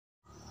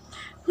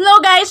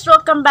Hello guys,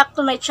 welcome back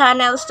to my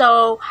channel.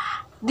 So,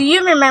 do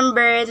you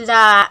remember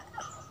the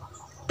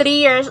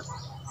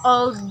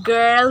 3-year-old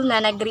girl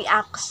na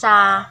nag-react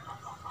sa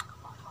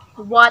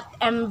What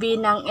MV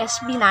ng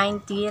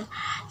SB19?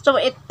 So,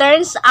 it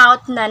turns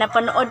out na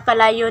napanood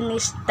pala yun ni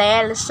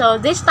Stell.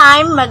 So, this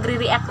time,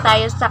 magre-react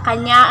tayo sa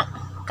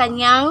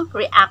kanyang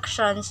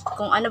reactions.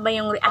 Kung ano ba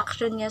yung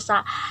reaction niya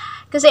sa...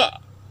 Kasi,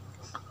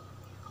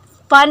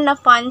 fun na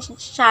fun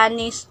siya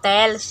ni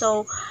Stell.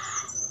 So,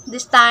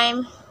 this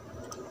time,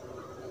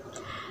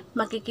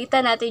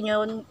 makikita natin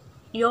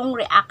yung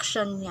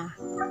reaction niya.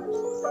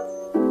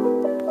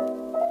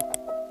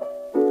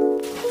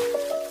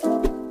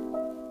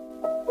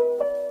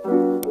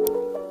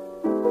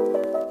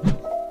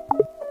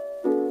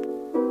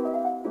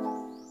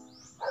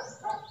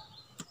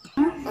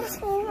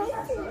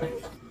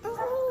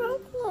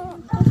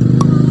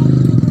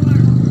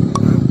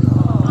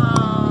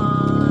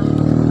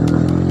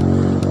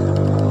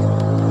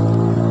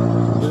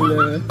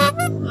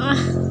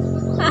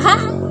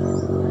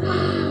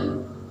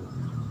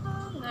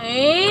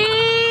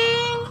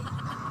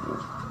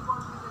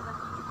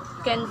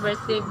 Ken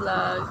birthday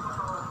vlog.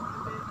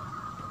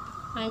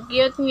 Ang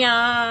cute niya.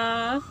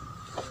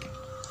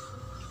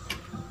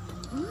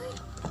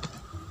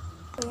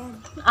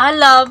 I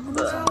love.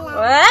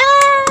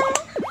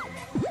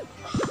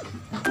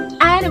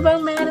 Ano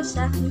bang meron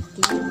sa akin?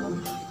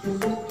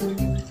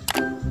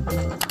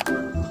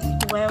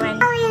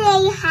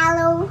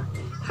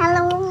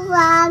 Hello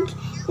vlog.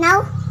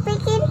 Now we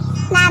can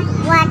not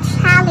watch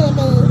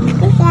holiday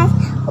because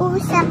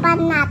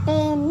usapan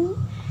natin.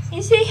 You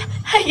say,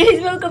 hi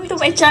guys, welcome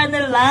to my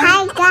channel lang.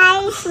 Hi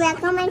guys,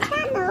 welcome to my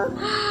channel.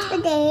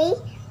 Today,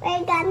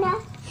 we're gonna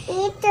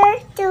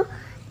either to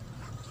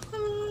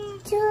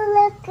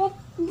look at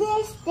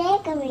this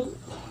bakery.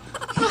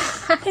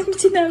 Ano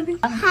sinabi?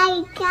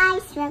 Hi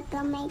guys,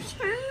 welcome to my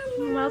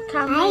channel.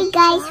 Welcome. Hi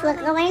guys,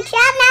 welcome to my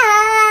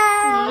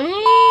channel.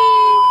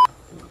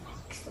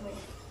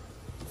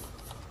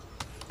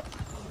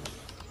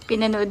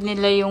 Pinanood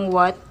nila yung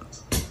what?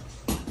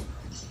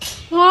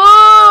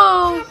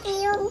 Wow!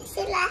 Yung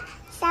sila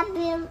sa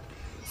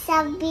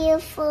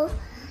beautiful.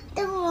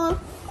 Tungo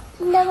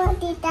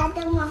tita,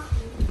 tungo.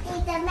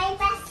 Tita, may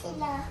bus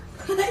sila.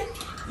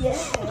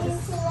 Yes.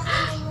 Sila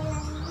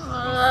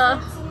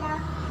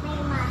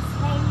may mask.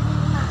 May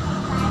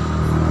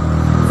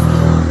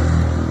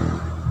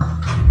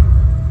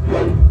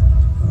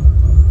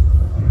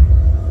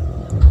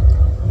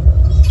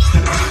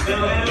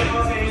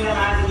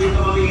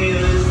dito kami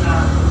ngayon sa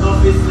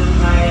office ng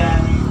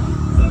Rjean.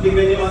 So,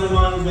 tignan niyo ano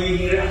mga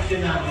magiging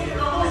reaction namin.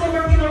 Ako sa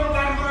mga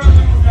ginagawa ko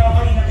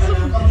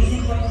ng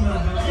pag-isip ko ng mga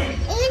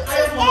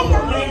kasi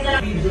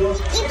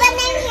iba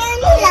na yung hair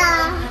nila.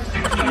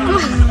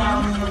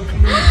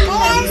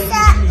 Kaya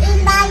sa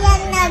iba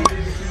yan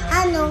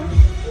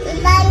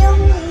iba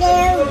yung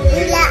hair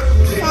nila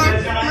sa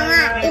mga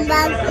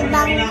ibang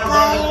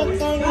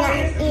character na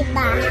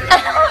iba.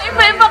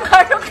 Iba-ibang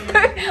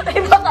character.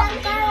 Ibang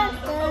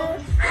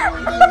character.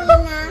 Hindi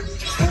na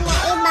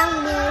ibang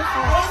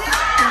beautiful.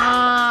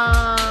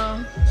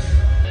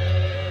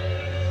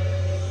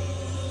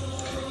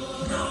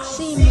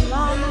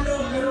 Simula na.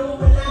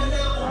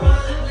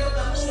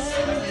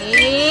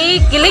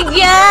 Kilig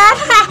yan!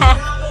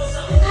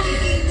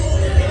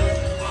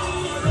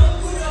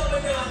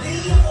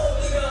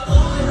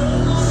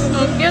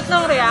 Ang cute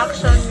ng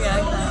reaction niya.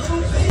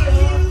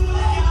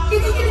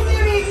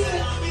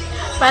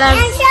 Parang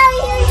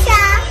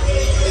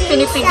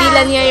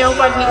pinipigilan niya yung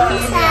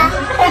pag-ngiti niya.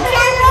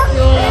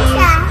 Yung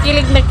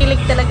kilig na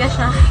kilig talaga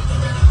siya.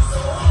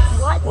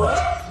 What?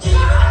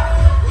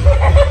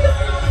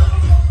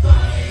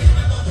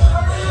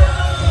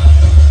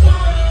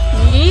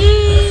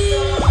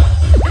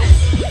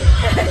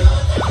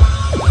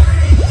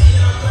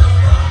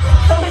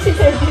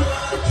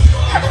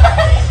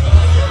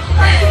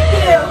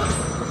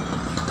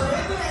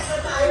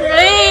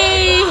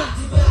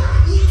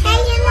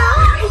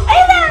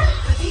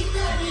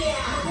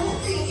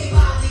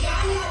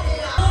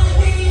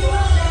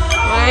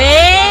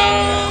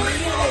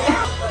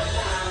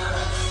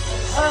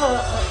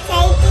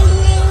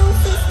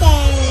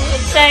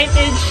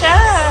 Excited siya.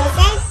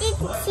 Excited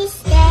si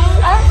Stell.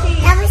 Tapos si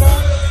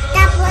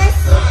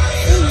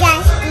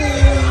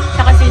Justin.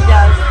 Saka si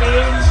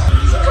Justin.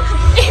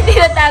 Hindi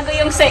natago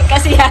yung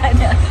kasiyahan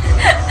niya.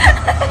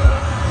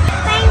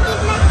 Parang hindi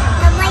na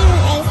taba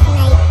yung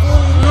SB19.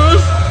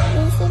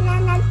 Hindi sila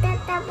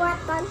nagtatawa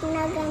pag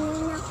na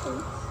ganun ako.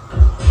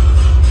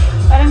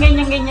 Parang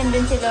ganyan-ganyan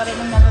din si Lore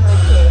nung nanonood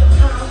siya.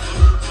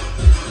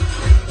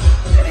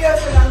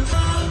 seryoso lang.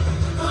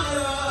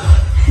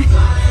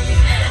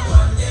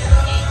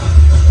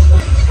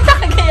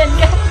 Ganyan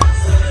ka.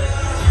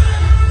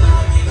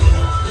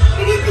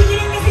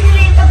 Pinipigilan kasi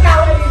nila yung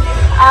pagtawa nila.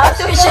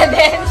 So siya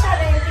din.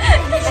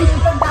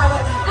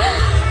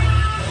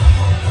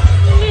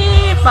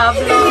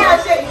 Pablo.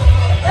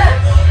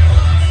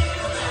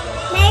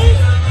 May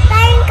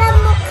parang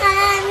kamukha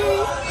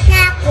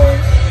na ako.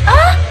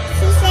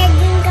 Si Sir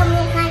din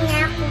kamukha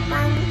niya ako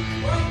pang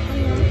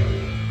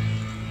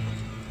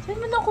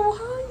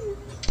nakuha.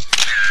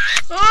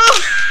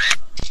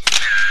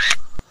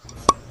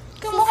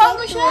 Kamukha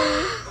mo siya.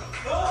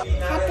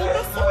 Happy na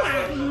sila.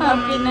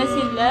 Happy na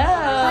sila.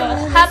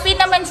 Happy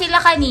naman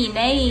sila kanina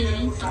eh.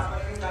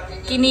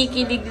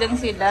 Kinikilig lang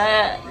sila.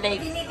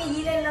 Like,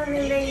 Pinipigilan lang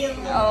nila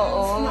yung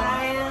oo.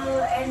 smile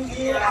and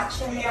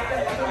reaction nila.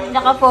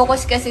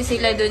 Nakafocus kasi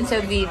sila dun sa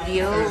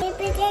video.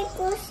 Ibigay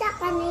ko sa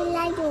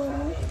kanila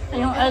yun.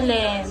 Yung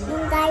alin?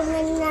 Yung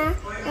diamond na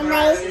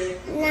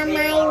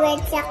may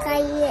red saka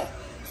blue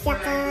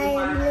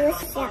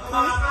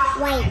saka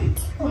white.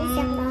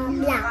 Saka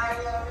black.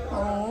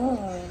 Oh.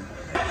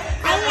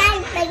 Kaya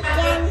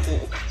ibigyan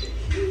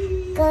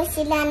ko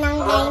sila ng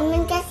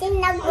diamond kasi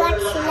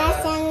nag-watch sila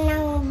sa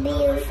ng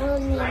beautiful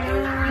nila.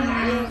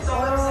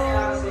 Beautiful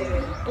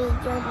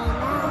video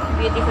nila.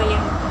 Beautiful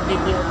yung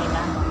video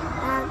nila.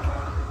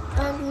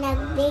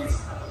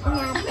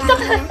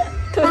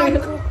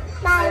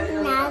 Pag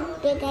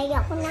nagbigay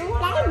ako ng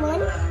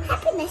diamond,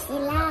 happy na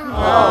sila.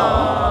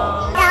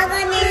 Tago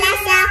nila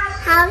sa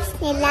house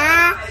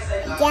nila.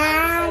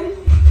 Diyan.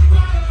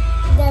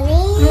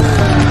 Galing.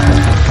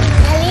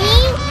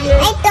 Galing.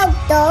 Ay,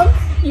 tog-tog.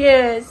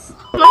 Yes.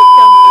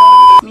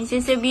 May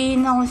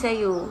sasabihin ako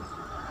sa'yo.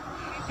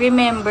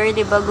 Remember,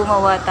 di ba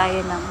gumawa tayo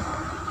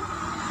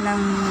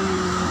ng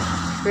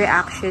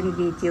reaction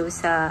video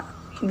sa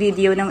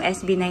video ng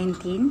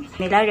SB19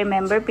 nila?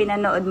 Remember,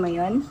 pinanood mo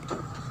yon?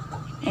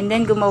 And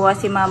then, gumawa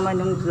si mama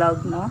nung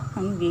vlog mo,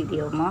 ng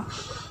video mo.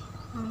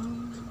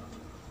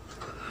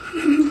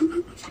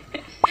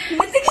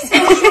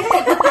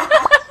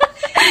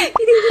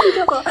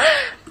 Hindi ako.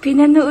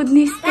 Pinanood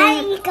ni Steph.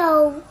 Parang ikaw.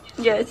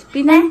 Yes,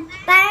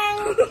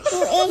 Parang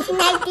yung age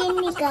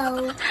 19 ikaw.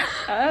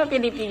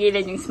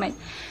 pinipigilan yung smile.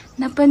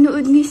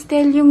 Napanood ni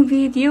Stell yung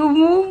video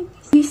mo.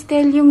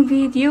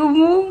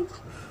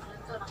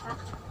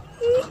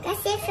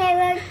 Kasi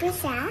favorite ko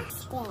siya.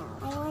 Stell.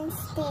 I want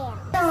Stell.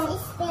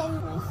 Stell.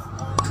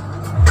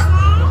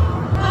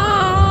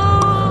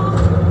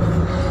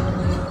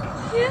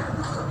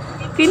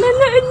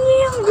 Pinanood niya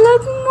yung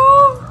vlog mo.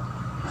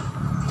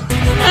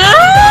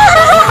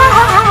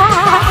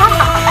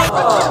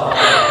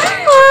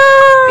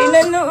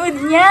 Pinanood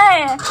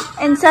niya.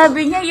 And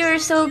sabi niya, you're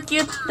so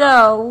cute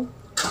daw.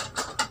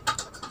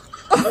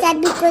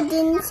 Sabi ko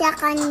din sa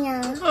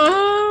kanya.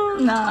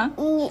 Na?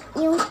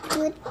 Yung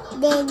cute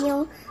din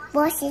yung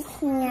boses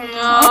niya.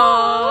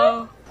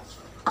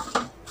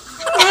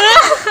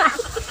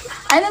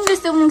 Anong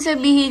gusto mong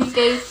sabihin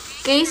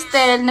kay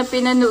Stell na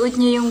pinanood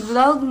niya yung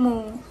vlog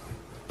mo?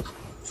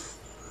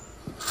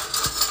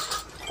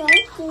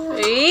 Thank you.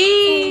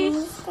 Hey!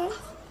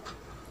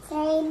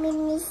 Say,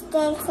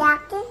 Minister sa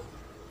akin.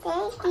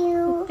 Thank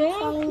you. Thank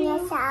Say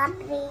niya sa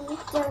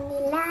video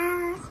nila.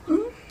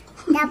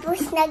 Tapos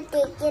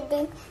nag-thank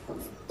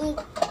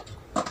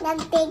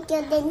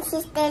you din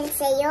si Stell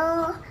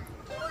sa'yo.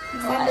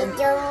 Sa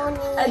video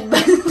ni...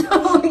 Advance na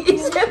mong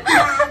isip.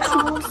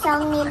 Ang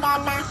song nila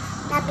na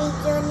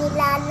video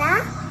nila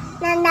na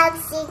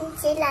nag-sing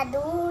sila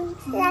dun.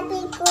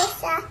 Sabi ko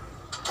sa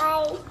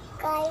kay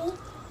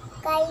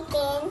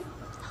Ken.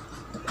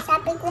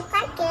 Sabi ko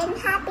kay Ken,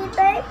 happy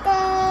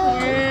birthday!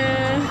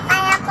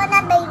 Kaya ko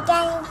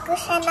nabigyan ko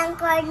siya ng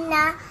card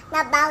na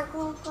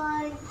bagong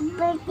card.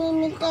 Birthday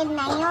ni Ken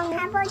na yun.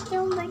 How about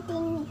yung birthday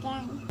ni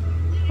Ken?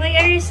 Why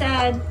are you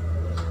sad?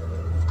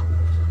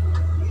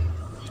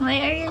 Why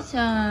are you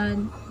sad?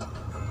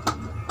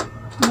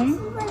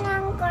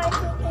 Walang card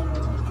ni Ken.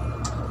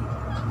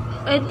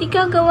 Eh, di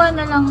gagawa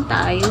na lang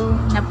tayo.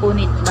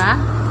 Napunit ba?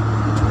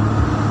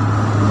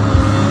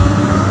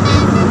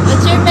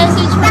 What's your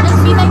message for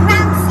Tapos SB19?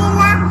 mag-rank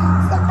sila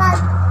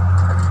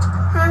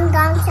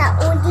hanggang sa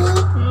udi.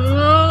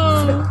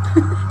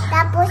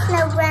 Tapos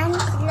nag-rank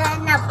sila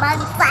na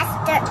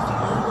faster.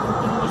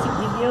 Music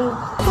video.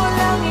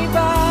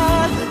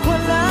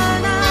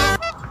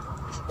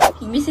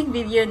 Music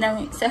video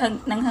ng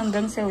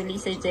hanggang sa huli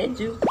sa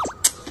Jeju.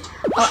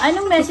 Oh,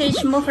 anong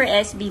message mo for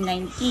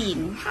SB19?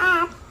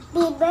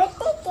 Happy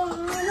birthday, Ken!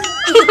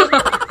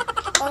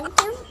 Thank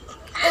you.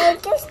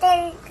 Thank you,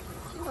 Stell,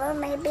 for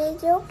my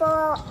video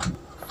po.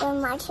 For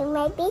watching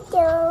my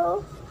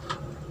video.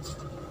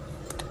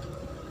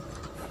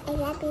 I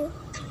love you.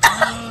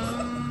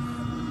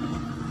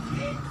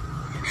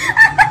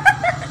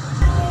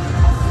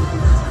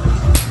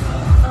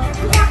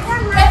 Hindi ako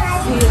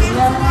magaling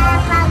na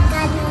pag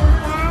ganun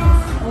ka.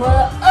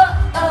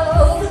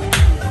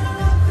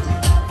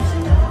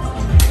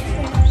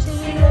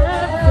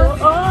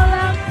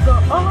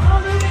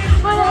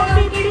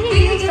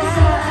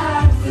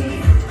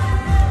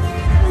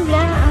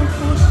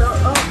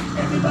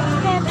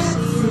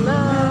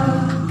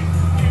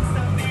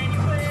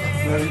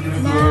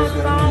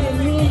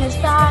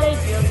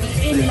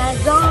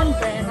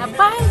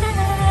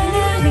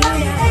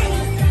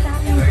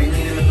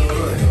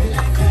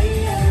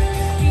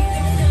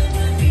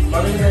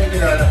 Paano niya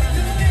nakikilala?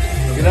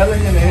 Kilala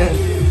niya na yan.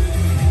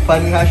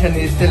 Fan nga siya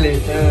ni Stell eh.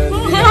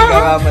 Hindi niya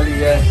nagkakamali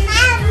yan.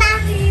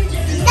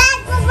 Dad,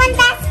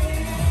 pupunta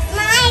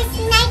mga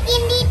SB19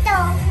 dito.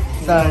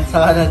 Saan? Sa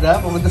Canada?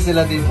 Pumunta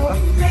sila dito?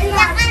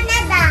 Sa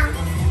Canada.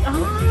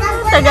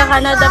 Taga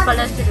Canada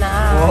pala sila.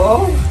 Oo.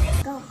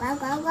 Go, go,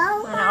 go, go.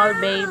 Ano, all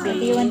baby. What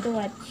do you want to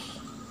watch?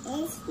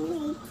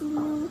 SB19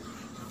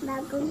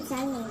 bagong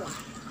song nila.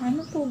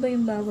 Ano po ba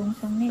yung bagong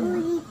song nila?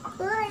 Ulit,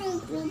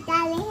 ulit,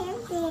 vitale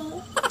gente.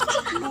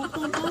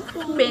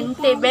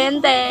 Bente,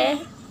 bente.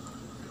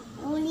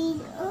 Ulit,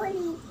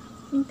 ulit,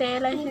 Bente,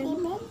 lang siya.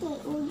 bente,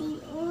 ulit,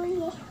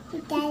 ulit,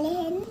 vitale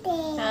gente.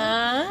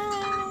 Ah,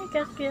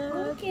 cute.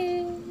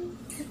 Okay.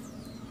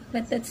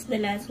 But that's the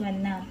last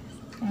one na.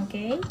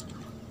 Okay?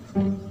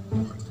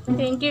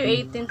 Thank you,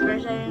 18%.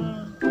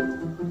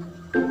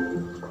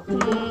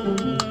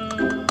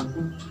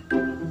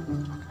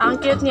 Ang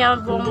cute niya,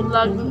 buong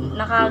vlog,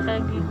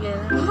 nakakagigil.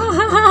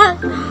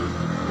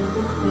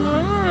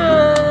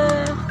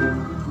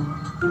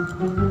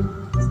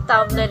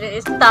 Stablo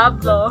rin,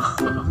 stablo.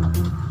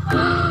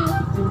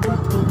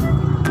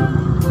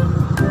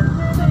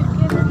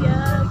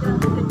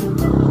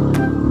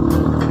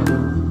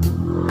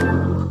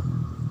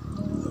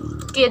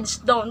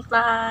 Kids don't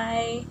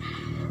lie.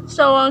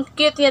 So, ang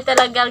cute niya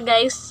talaga,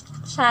 guys.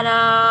 Sana,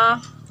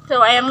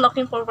 so I am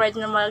looking forward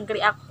na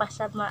mag-react pa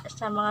sa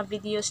mga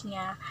videos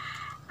niya.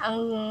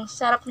 Ang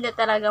sarap niya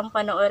talagang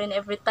panoorin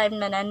every time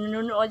na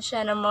nanonood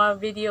siya ng mga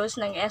videos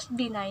ng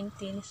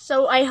SB19.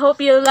 So, I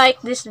hope you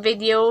like this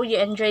video, you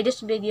enjoy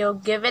this video,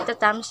 give it a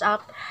thumbs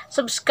up,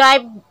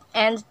 subscribe,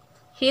 and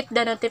hit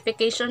the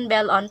notification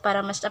bell on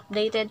para mas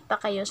updated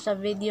pa kayo sa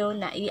video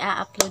na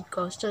i-upload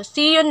ko. So,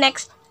 see you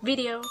next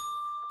video!